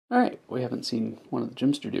Alright, we haven't seen one of the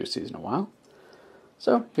Jimster Doocies in a while,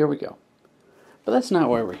 so here we go. But that's not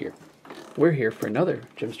why we're here. We're here for another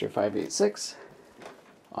Jimster 586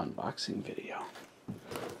 unboxing video.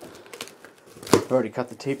 I've already cut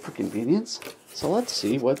the tape for convenience, so let's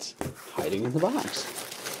see what's hiding in the box.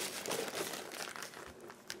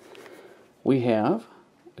 We have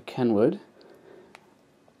a Kenwood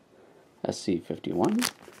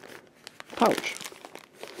SC51 pouch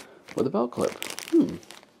with a belt clip.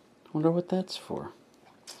 Wonder what that's for.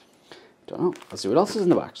 Don't know. Let's see what else is in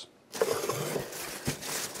the box.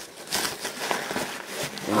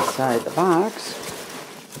 Inside the box,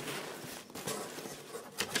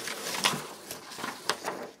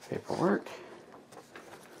 paperwork.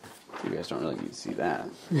 You guys don't really need to see that.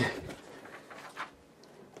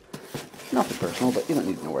 Nothing personal, but you don't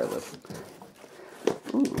need to know where I live.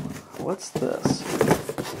 Ooh, what's this?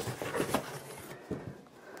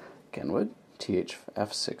 Kenwood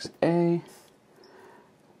TH-F6A,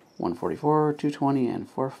 144, 220, and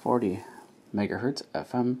 440 megahertz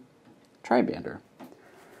FM tri-bander.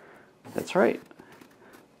 That's right.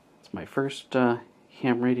 It's my first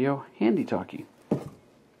ham radio handy-talkie that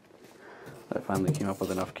I finally came up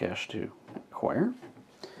with enough cash to acquire.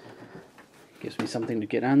 Gives me something to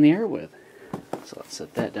get on the air with. So let's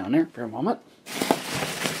set that down there for a moment.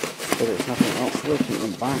 So there's nothing else lurking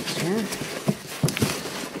in the box here.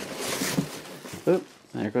 Oop,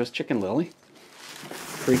 there goes Chicken Lily.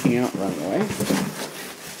 Freaking out, running away.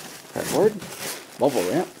 Cardboard. Bubble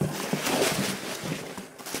wrap.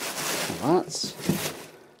 Lots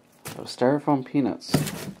of styrofoam peanuts.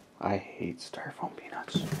 I hate styrofoam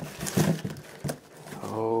peanuts.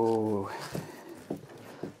 Oh,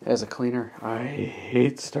 as a cleaner, I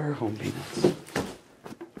hate styrofoam peanuts.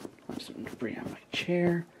 There's some debris on my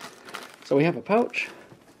chair. So we have a pouch,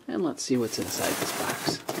 and let's see what's inside this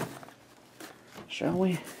box. Shall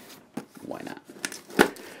we? Why not?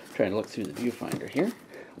 Trying to look through the viewfinder here.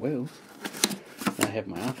 Whoa. I have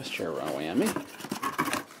my office chair run away on me.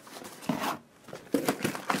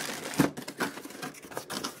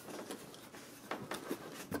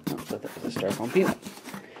 Oh, but that was a styrofoam peanut.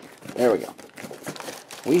 There we go.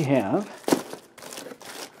 We have,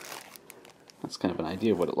 that's kind of an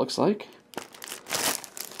idea of what it looks like.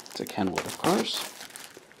 It's a Kenwood, of course.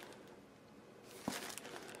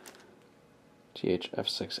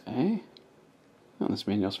 TH-F6A. Oh, this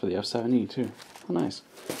manual's for the F7E too. Oh, nice.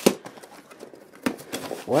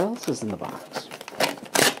 What else is in the box?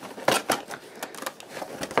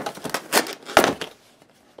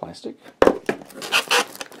 Plastic.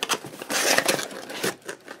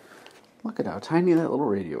 Look at how tiny that little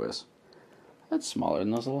radio is. That's smaller than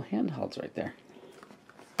those little handhelds right there.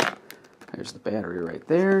 There's the battery right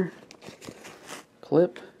there.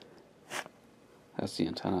 Clip. That's the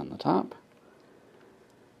antenna on the top.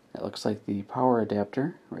 That looks like the power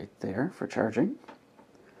adapter right there for charging.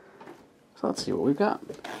 So let's see what we've got.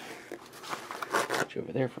 Put you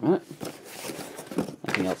over there for a minute.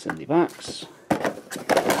 Nothing else in the box.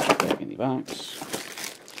 Back in the box.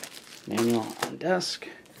 Manual on desk.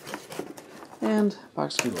 And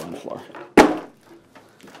box can go on the floor.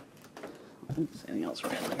 Oops, anything else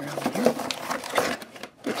random around here?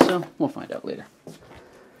 If so, we'll find out later.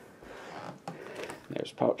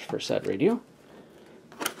 There's a pouch for said radio.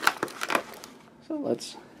 So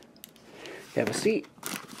let's have a seat.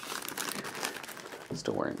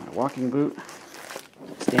 Still wearing my walking boot.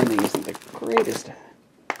 Standing isn't the greatest or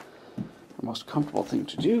most comfortable thing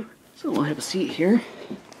to do. So we'll have a seat here.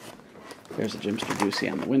 There's a Jimster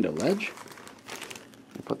Doocy on the window ledge.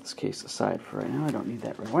 I'll put this case aside for right now. I don't need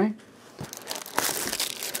that right away.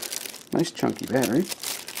 Nice chunky battery.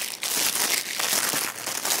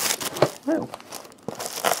 Well.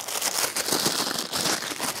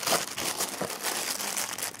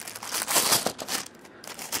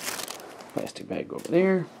 Plastic bag over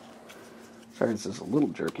there. Sorry, this is a little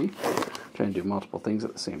jerky. Trying to do multiple things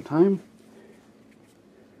at the same time.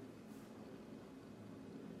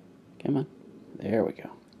 Come on. There we go.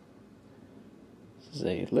 This is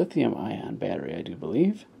a lithium-ion battery, I do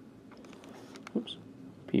believe. Oops.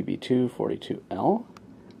 PB242L.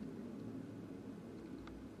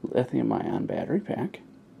 Lithium-ion battery pack.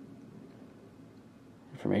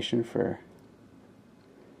 Information for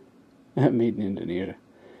made in Indonesia.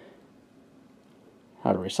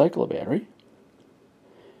 How to recycle a battery.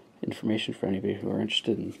 Information for anybody who are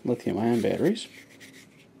interested in lithium-ion batteries.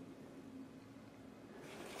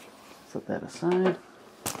 Set that aside.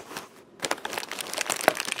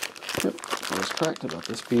 Yep, I was correct about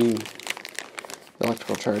this being the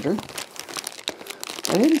electrical charger.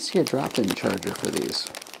 I didn't see a drop-in charger for these.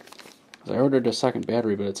 I ordered a second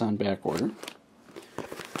battery, but it's on back order.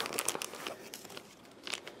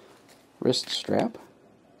 wrist strap.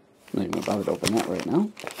 I'm not even about to open that right now.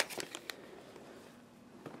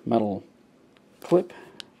 Metal clip,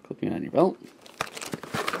 clipping on your belt.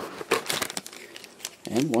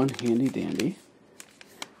 And one handy dandy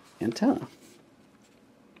antenna.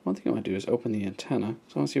 One thing I want to do is open the antenna,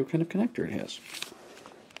 so I want to see what kind of connector it has.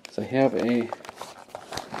 So I have a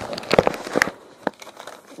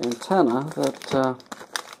antenna that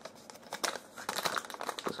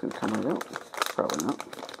is going to come right out. Probably not.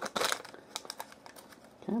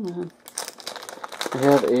 Come on. I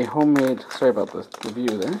have a homemade, sorry about the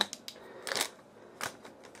view there.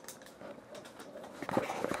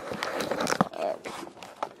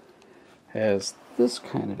 Has this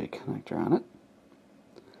kind of a connector on it.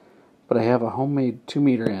 But I have a homemade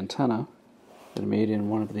 2-meter antenna that I made in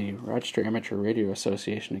one of the Rochester Amateur Radio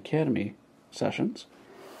Association Academy sessions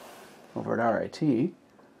over at RIT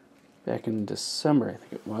back in December, I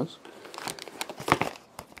think it was.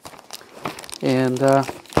 And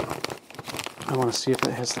I want to see if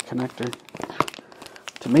it has the connector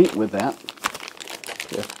to mate with that.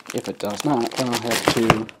 If it does not, then I'll have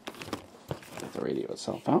to get the radio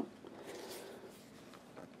itself out.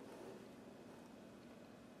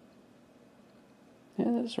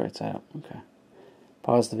 Yeah, that's right side up. Okay.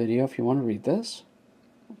 Pause the video if you want to read this.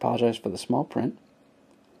 Apologize for the small print.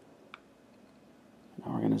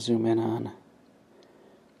 Now we're going to zoom in on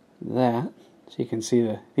that so you can see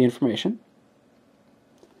the information.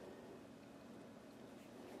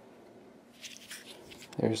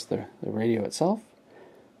 There's the radio itself.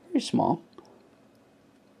 Very small.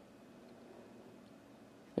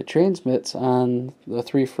 It transmits on the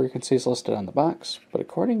 3 frequencies listed on the box, but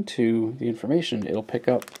according to the information, it'll pick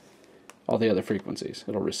up all the other frequencies.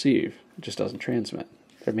 It'll receive, it just doesn't transmit.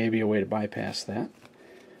 There may be a way to bypass that.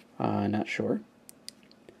 Not sure.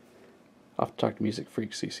 I'll have to talk to Music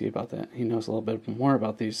Freak CC about that. He knows a little bit more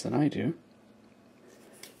about these than I do,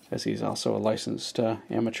 as he's also a licensed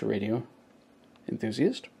amateur radio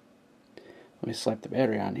enthusiast. Let me slap the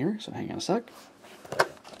battery on here, so hang on a sec.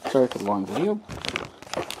 Sorry for the long video.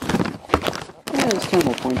 Yeah, this time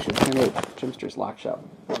we'll point you kind of Jimster's Lock Shop.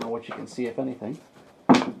 I don't know what you can see, if anything.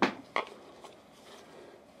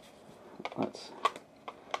 Let's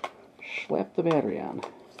slap the battery on.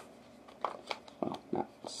 Well, not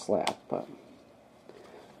slap, but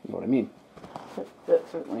you know what I mean. That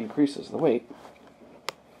certainly increases the weight.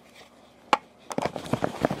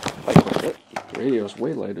 If I click it, the radio is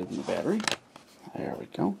way lighter than the battery. There we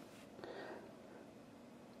go.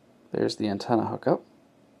 There's the antenna hookup.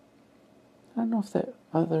 I don't know if that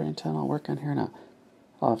other antenna will work on here or not.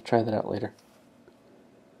 I'll have to try that out later.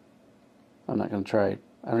 I'm not going to try,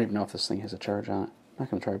 I don't even know if this thing has a charge on it. I'm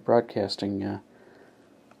not going to try broadcasting in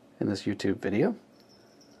this YouTube video.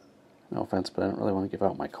 No offense, but I don't really want to give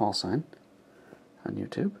out my call sign on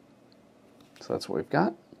YouTube. So that's what we've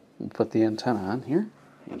got. We'll put the antenna on here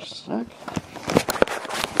in just a sec.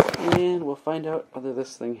 And we'll find out whether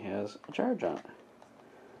this thing has a charge on it.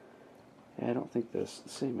 Yeah, I don't think this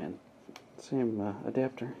same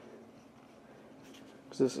adapter,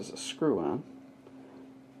 because this is a screw-on.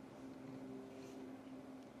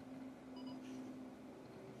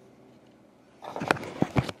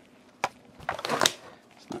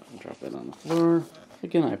 It's not going to drop it on the floor.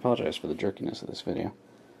 Again, I apologize for the jerkiness of this video.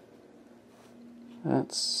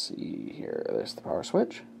 Let's see here. There's the power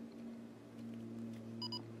switch.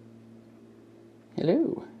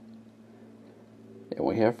 Hello. And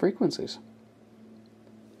we have frequencies.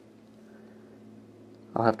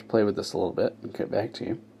 I'll have to play with this a little bit and get back to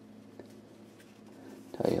you.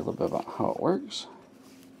 Tell you a little bit about how it works.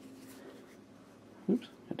 Oops,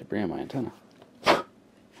 I had to bring my antenna.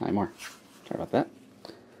 Not more. Sorry about that.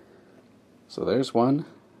 So there's one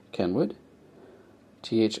Kenwood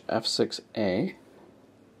TH-F6A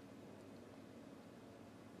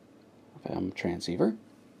transceiver,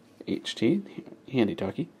 HT, handy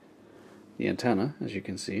talkie. The antenna, as you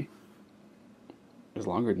can see, is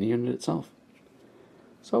longer than the unit itself.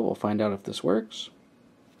 So we'll find out if this works,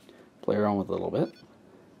 play around with it a little bit,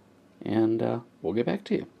 and we'll get back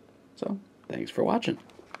to you. So, thanks for watching.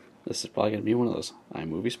 This is probably going to be one of those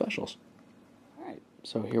iMovie specials. Alright,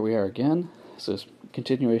 so here we are again. This is a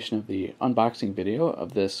continuation of the unboxing video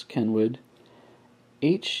of this Kenwood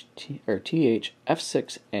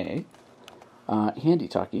TH-F6A handy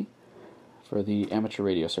talkie for the amateur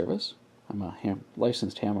radio service. I'm a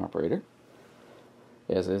licensed ham operator,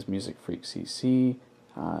 as is Music Freak CC,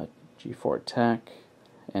 G4 Tech,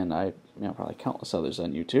 and probably countless others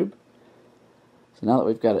on YouTube. So now that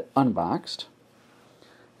we've got it unboxed,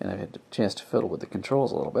 and I've had a chance to fiddle with the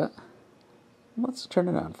controls a little bit, let's turn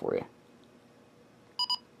it on for you.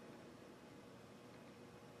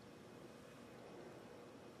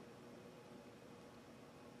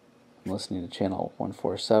 listening to channel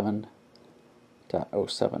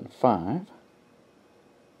 147.075.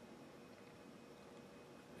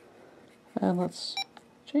 And let's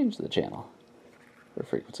change the channel for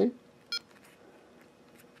frequency.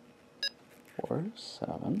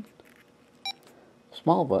 47.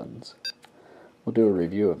 Small buttons. We'll do a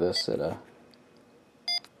review of this at a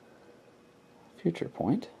future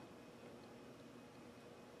point.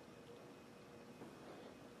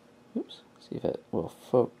 Oops. See if it will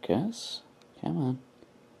focus. Come on.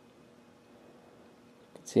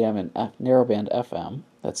 You can see I'm in narrowband FM.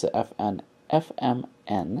 That's the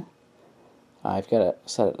FMN. I've got it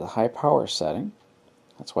set at the high power setting.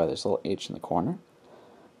 That's why there's a little H in the corner.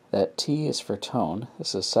 That T is for tone.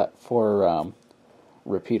 This is set for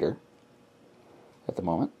repeater at the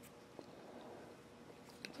moment.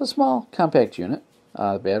 It's a small, compact unit.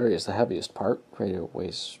 The battery is the heaviest part. Radio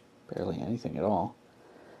weighs barely anything at all.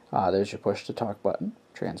 There's your push to talk button.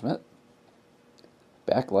 Transmit.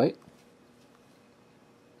 Backlight,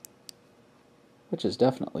 which is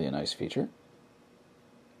definitely a nice feature.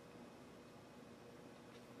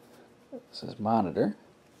 This is monitor.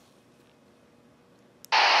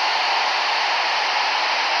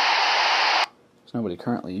 There's nobody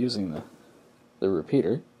currently using the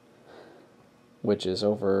repeater, which is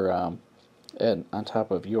over on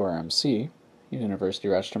top of URMC, University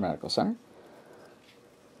of Rochester Medical Center.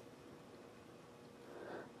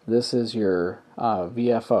 This is your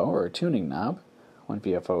VFO, or tuning knob, when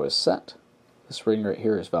VFO is set. This ring right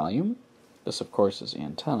here is volume. This, of course, is the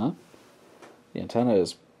antenna. The antenna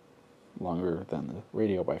is longer than the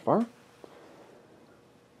radio by far.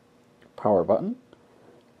 Power button.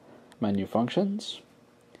 Menu functions.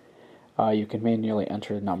 You can manually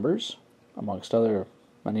enter numbers, amongst other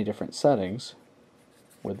many different settings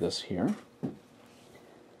with this here.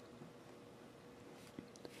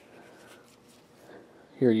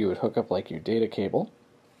 Here you would hook up like your data cable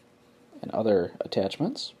and other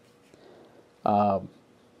attachments, like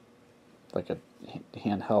a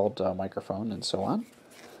handheld microphone and so on.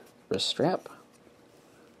 Wrist strap,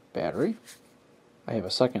 battery. I have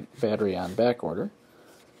a second battery on back order.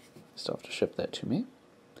 Still have to ship that to me.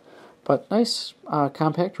 But nice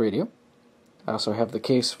compact radio. I also have the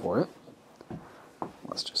case for it.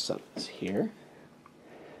 Let's just set this here.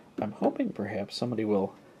 I'm hoping perhaps somebody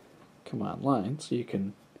will come online so you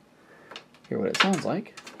can hear what it sounds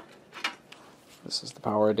like. This is the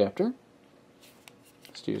power adapter.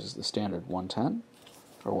 Just uses the standard 110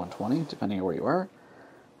 or 120 depending on where you are.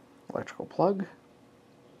 Electrical plug.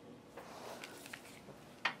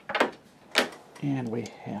 And we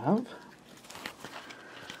have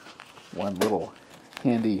one little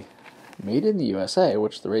handy made in the USA,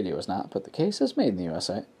 which the radio is not, but the case is made in the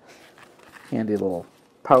USA. Handy little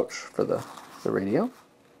pouch for the radio.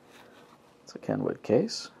 It's a Kenwood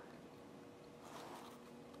case.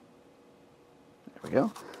 There we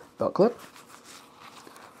go. Belt clip.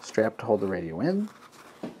 Strap to hold the radio in.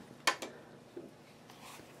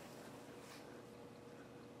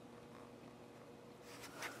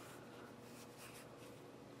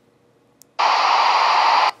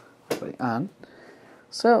 On.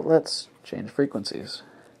 So let's change frequencies.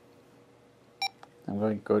 I'm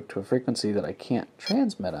going to go to a frequency that I can't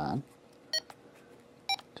transmit on.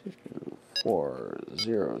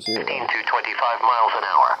 2400. 15 to 25 miles an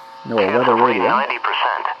hour. No weather radio. 90%.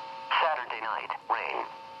 Saturday night, rain.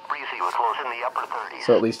 Breezy with lows in the upper 30s.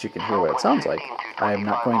 So at least you can hear what it sounds like. I am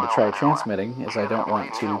not going to try transmitting, as I don't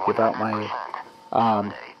want to give out my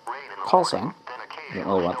call sign. I don't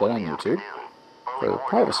really want that on YouTube, for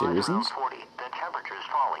privacy reasons.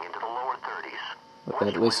 But that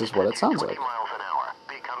at least is what it sounds like.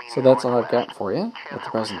 So that's all I've got for you at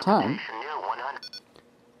the present time.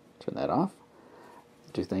 Turn that off.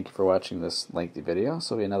 I do thank you for watching this lengthy video.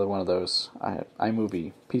 This will be another one of those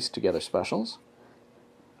iMovie pieced together specials.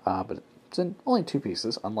 But it's in only 2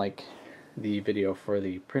 pieces, unlike the video for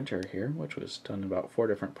the printer here, which was done in about 4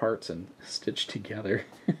 different parts and stitched together.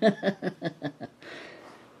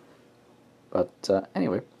 But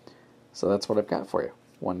anyway, so that's what I've got for you.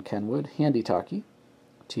 One Kenwood handy talkie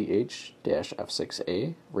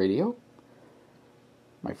TH-F6A radio.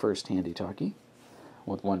 My first handy talkie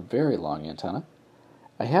with one very long antenna.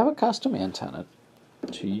 I have a custom antenna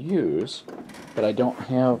to use, but I don't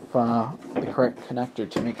have the correct connector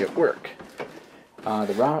to make it work.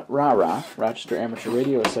 The Rochester Amateur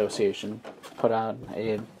Radio Association put on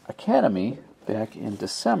an academy back in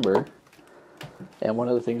December, and one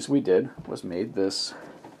of the things we did was made this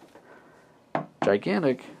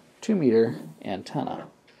gigantic 2-meter antenna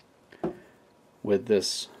with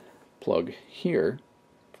this plug here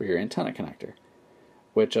for your antenna connector,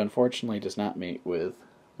 which unfortunately does not mate with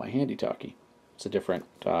my handy-talkie. It's a different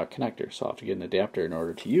connector, so I'll have to get an adapter in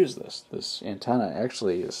order to use this. This antenna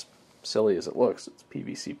actually, as silly as it looks, it's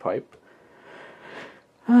PVC pipe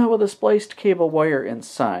with a spliced cable wire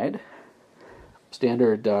inside.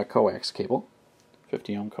 Standard coax cable,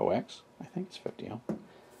 50 ohm coax. I think it's 50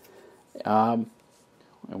 ohm.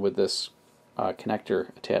 And with this connector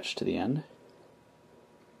attached to the end.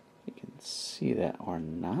 You can see that or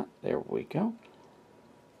not. There we go.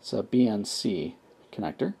 It's a BNC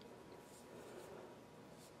connector.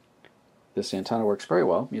 This antenna works very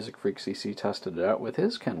well. Music Freak CC tested it out with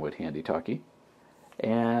his Kenwood handy-talkie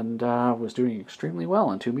and was doing extremely well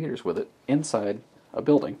on 2 meters with it inside a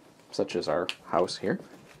building, such as our house here.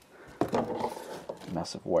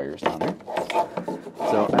 Mess of wires down there.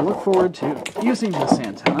 So I look forward to using this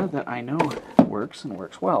antenna that I know works and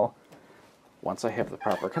works well once I have the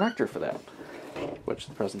proper connector for that, which at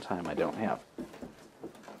the present time I don't have.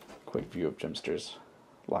 Quick view of Jimster's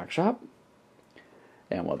lock shop.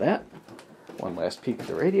 And with that, one last peek at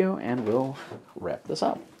the radio and we'll wrap this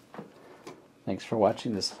up. Thanks for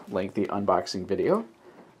watching this lengthy unboxing video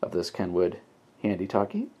of this Kenwood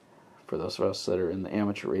handy-talkie. For those of us that are in the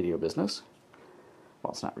amateur radio business,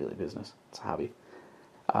 well, it's not really business, it's a hobby.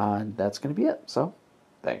 That's going to be it. So,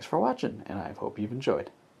 thanks for watching, and I hope you've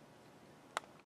enjoyed.